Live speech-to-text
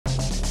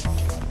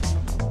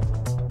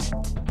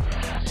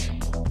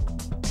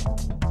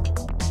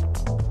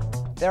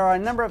There are a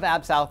number of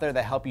apps out there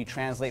that help you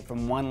translate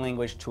from one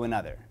language to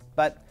another,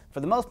 but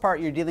for the most part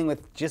you're dealing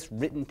with just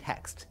written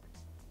text.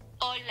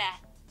 Hola.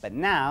 But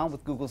now,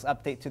 with Google's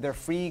update to their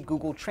free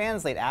Google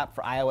Translate app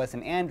for iOS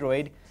and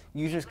Android,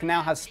 users can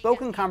now have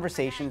spoken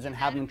conversations and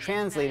have them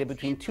translated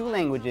between two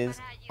languages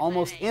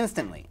almost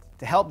instantly.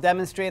 To help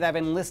demonstrate, I've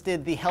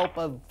enlisted the help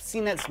of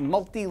CNET's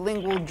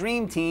multilingual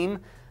dream team.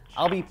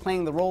 I'll be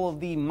playing the role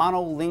of the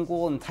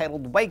monolingual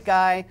entitled white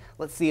guy.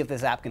 Let's see if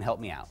this app can help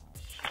me out.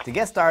 To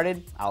get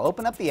started, I'll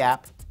open up the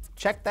app,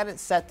 check that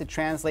it's set to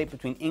translate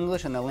between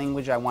English and the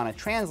language I want to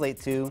translate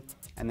to,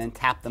 and then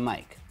tap the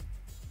mic.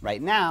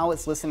 Right now,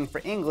 it's listening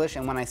for English,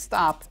 and when I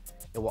stop,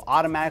 it will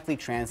automatically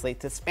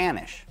translate to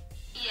Spanish.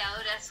 Y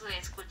ahora estoy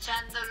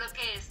escuchando lo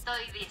que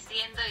estoy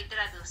diciendo y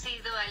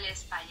traducido al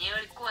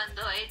español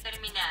cuando he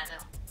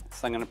terminado.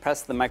 So I'm going to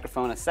press the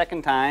microphone a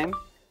second time,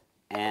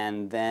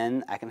 and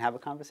then I can have a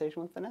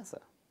conversation with Vanessa.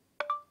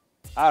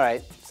 All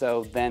right,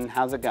 so then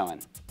how's it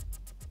going?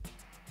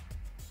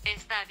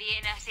 Está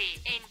bien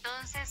así.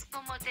 Entonces,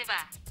 ¿cómo te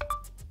va?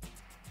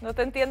 No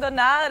te entiendo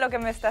nada de lo que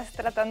me estás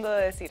tratando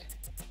de decir.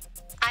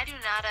 I do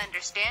not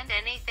understand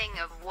anything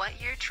of what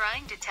you're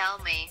trying to tell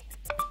me.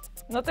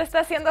 No te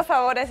está haciendo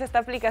favores esta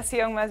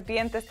aplicación, más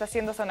bien te está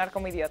haciendo sonar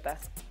como idiota.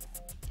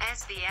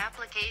 As the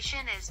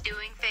application is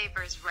doing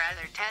favors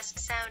rather test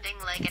sounding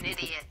like an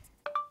idiot.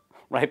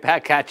 Right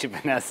back at you,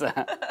 Vanessa.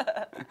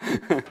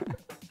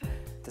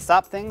 To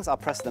stop things, I'll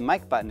press the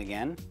mic button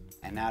again.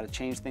 And now to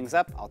change things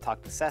up, I'll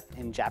talk to Seth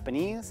in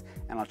Japanese,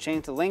 and I'll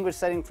change the language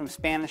setting from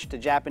Spanish to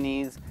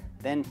Japanese,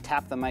 then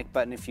tap the mic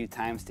button a few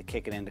times to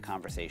kick it into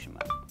conversation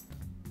mode.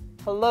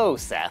 Hello,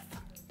 Seth.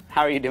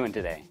 How are you doing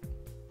today?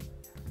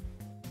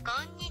 こ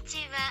んにち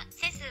は。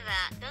セス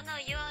はどの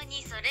よう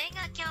にそれ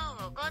が今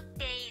日起こっ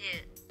てい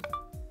る。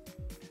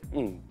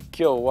今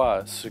日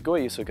はすご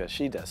い忙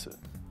しいです。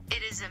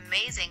 It is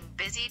amazing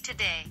busy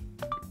today.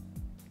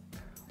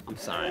 I'm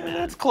sorry, man.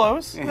 That's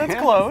close. That's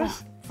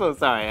close. So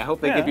sorry. I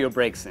hope they Yeah. give you a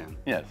break soon.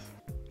 Yes.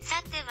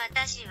 さて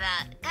私は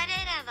彼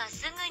らは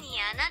すぐに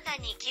あなた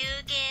に休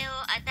憩を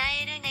与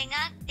える願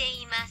って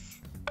いま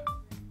す。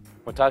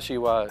私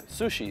は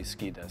sushi好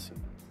きです。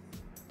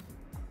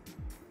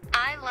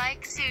 I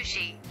like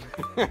sushi.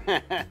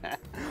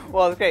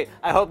 Well, it's great.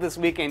 I hope this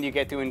weekend you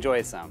get to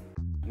enjoy some.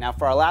 Now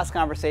for our last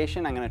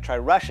conversation, I'm going to try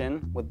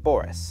Russian with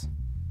Boris.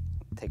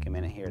 Take a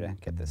minute here to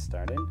get this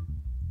started.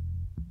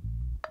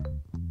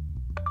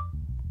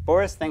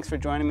 Boris, thanks for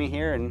joining me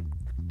here and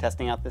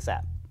testing out this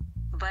app.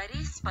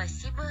 Борис,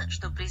 спасибо,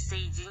 что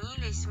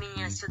присоединились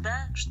меня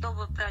сюда,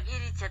 чтобы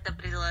проверить это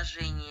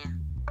приложение.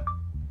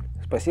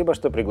 Спасибо,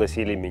 что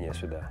пригласили меня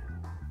сюда.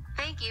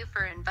 Thank you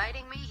for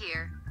inviting me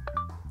here.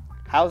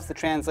 How's the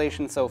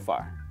translation so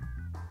far?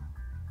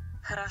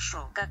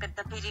 Хорошо. Как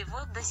это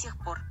перевод до сих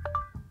пор?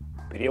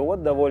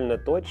 Перевод довольно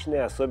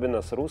точный,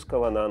 особенно с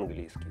русского на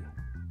английский.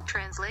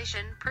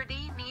 Translation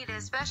pretty neat,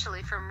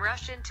 especially from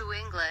Russian to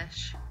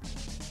English.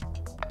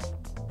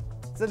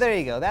 So there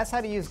you go. That's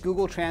how to use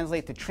Google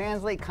Translate to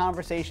translate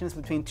conversations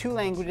between two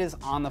languages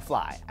on the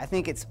fly. I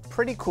think it's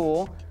pretty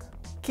cool.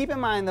 Keep in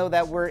mind though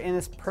that we're in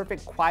this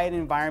perfect quiet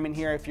environment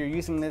here. If you're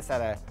using this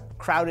at a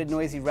crowded,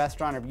 noisy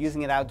restaurant or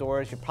using it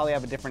outdoors, you'll probably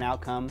have a different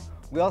outcome.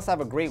 We also have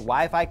a great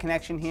Wi-Fi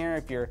connection here.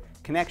 If your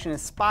connection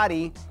is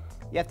spotty,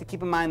 you have to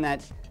keep in mind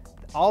that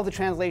all the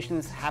translation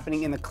is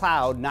happening in the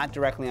cloud, not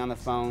directly on the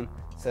phone,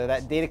 so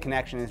that data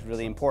connection is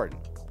really important.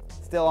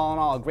 Still, all in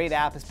all, a great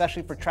app,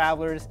 especially for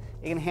travelers.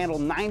 It can handle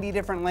 90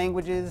 different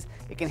languages.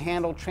 It can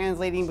handle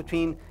translating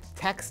between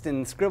text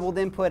and scribbled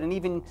input, and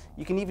you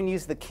can even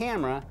use the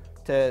camera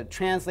to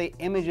translate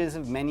images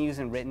of menus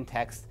and written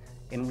text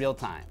in real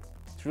time.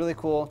 It's really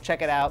cool.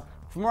 Check it out.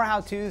 For more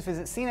how-tos,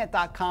 visit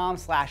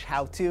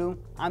cnet.com/howto.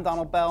 I'm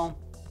Donald Bell.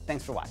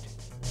 Thanks for watching.